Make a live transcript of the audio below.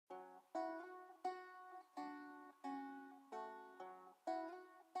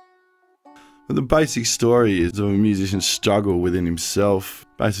But the basic story is of a musician's struggle within himself,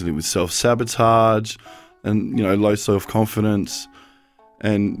 basically with self-sabotage and, low self-confidence.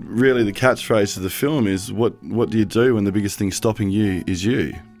 And really the catchphrase of the film is, what do you do when the biggest thing stopping you is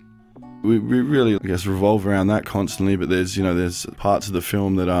you? We really, I guess, revolve around that constantly, but there's parts of the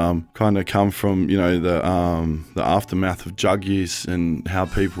film that kind of come from, the aftermath of drug use and how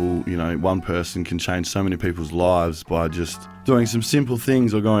people, one person can change so many people's lives by just doing some simple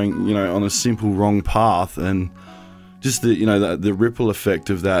things or going, on a simple wrong path, and just the ripple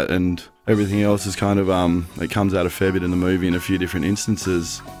effect of that and everything else is kind of, it comes out a fair bit in the movie in a few different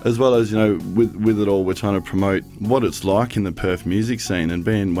instances. As well as, with it all, we're trying to promote what it's like in the Perth music scene, and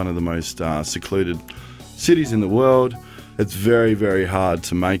being one of the most secluded cities in the world, it's very, very hard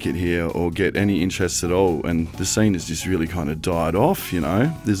to make it here or get any interest at all. And the scene has just really kind of died off,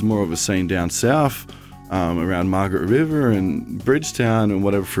 There's more of a scene down south, around Margaret River and Bridgetown and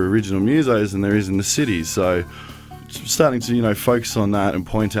whatever for original musos than there is in the city. So starting to, focus on that and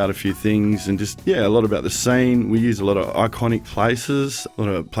point out a few things and just, a lot about the scene. We use a lot of iconic places, a lot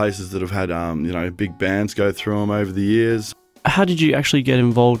of places that have had, big bands go through them over the years. How did you actually get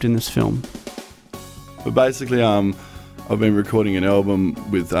involved in this film? But basically, I've been recording an album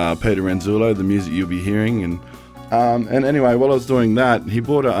with Peter Renzullo, the music you'll be hearing. And anyway, while I was doing that, he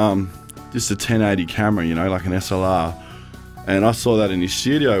bought just a 1080 camera, like an SLR. And I saw that in his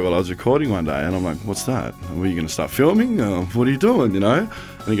studio while I was recording one day, and I'm like, what's that? Were you going to start filming? What are you doing, And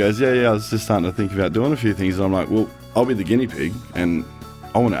he goes, yeah, I was just starting to think about doing a few things. And I'm like, well, I'll be the guinea pig, and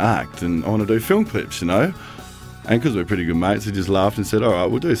I want to act, and I want to do film clips, And because we're pretty good mates, he just laughed and said, all right,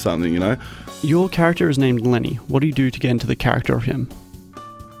 we'll do something, Your character is named Lenny. What do you do to get into the character of him?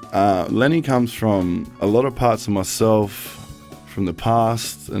 Lenny comes from a lot of parts of myself from the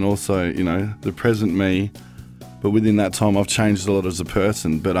past and also, the present me. But within that time, I've changed a lot as a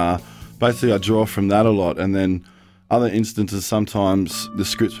person. But basically, I draw from that a lot. And then other instances, sometimes the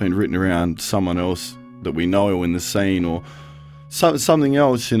script's been written around someone else that we know in the scene or something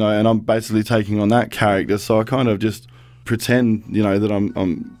else, and I'm basically taking on that character. So I kind of just pretend, that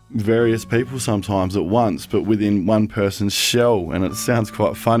I'm various people sometimes at once, but within one person's shell. And it sounds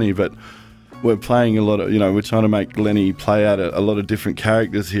quite funny, but we're playing a lot of, we're trying to make Lenny play out a lot of different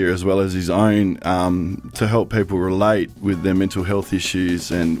characters here as well as his own, to help people relate with their mental health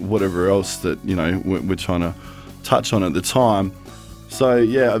issues and whatever else that, we're trying to touch on at the time. So,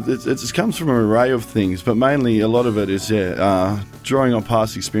 it just comes from an array of things, but mainly a lot of it is, drawing on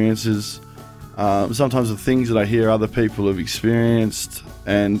past experiences, sometimes the things that I hear other people have experienced,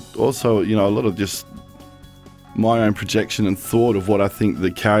 and also, a lot of just my own projection and thought of what I think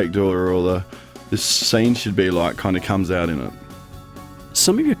the character or the scene should be like kind of comes out in it.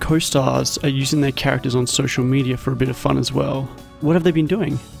 Some of your co-stars are using their characters on social media for a bit of fun as well. What have they been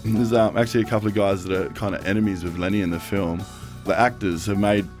doing? There's actually a couple of guys that are kind of enemies with Lenny in the film. The actors have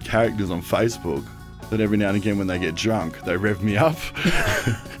made characters on Facebook that every now and again when they get drunk, they rev me up.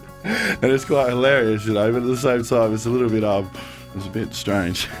 And it's quite hilarious, but at the same time it's a bit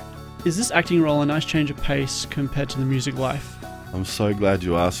strange. Is this acting role a nice change of pace compared to the music life? I'm so glad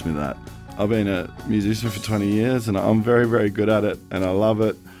you asked me that. I've been a musician for 20 years and I'm very, very good at it and I love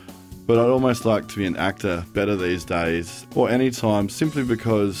it. But I'd almost like to be an actor better these days or any time, simply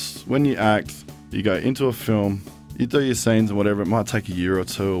because when you act, you go into a film, you do your scenes and whatever, it might take a year or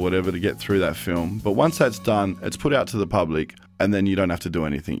two or whatever to get through that film. But once that's done, it's put out to the public and then you don't have to do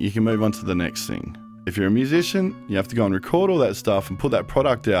anything. You can move on to the next thing. If you're a musician, you have to go and record all that stuff and put that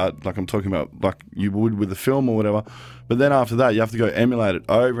product out, like I'm talking about, like you would with a film or whatever. But then after that, you have to go emulate it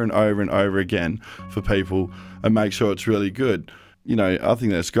over and over and over again for people and make sure it's really good. I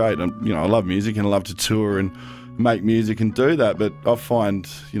think that's great. I love music and I love to tour and make music and do that. But I find,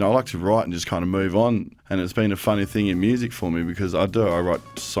 I like to write and just kind of move on. And it's been a funny thing in music for me because I write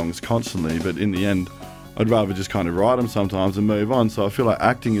songs constantly, but in the end, I'd rather just kind of write them sometimes and move on. So I feel like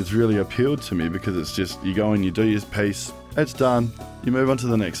acting has really appealed to me because it's just, you go and you do your piece, it's done, you move on to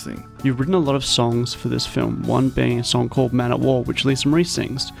the next thing. You've written a lot of songs for this film, one being a song called Man at War, which Lisa Marie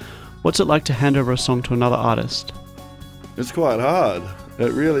sings. What's it like to hand over a song to another artist? It's quite hard.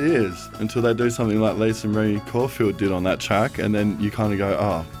 It really is. Until they do something like Lisa Marie Caulfield did on that track, and then you kind of go,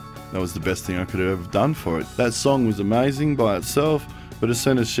 oh, that was the best thing I could have ever done for it. That song was amazing by itself, but as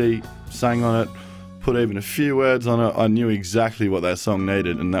soon as she sang on it, put even a few words on it, I knew exactly what that song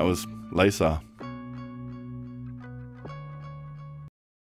needed, and that was Lisa.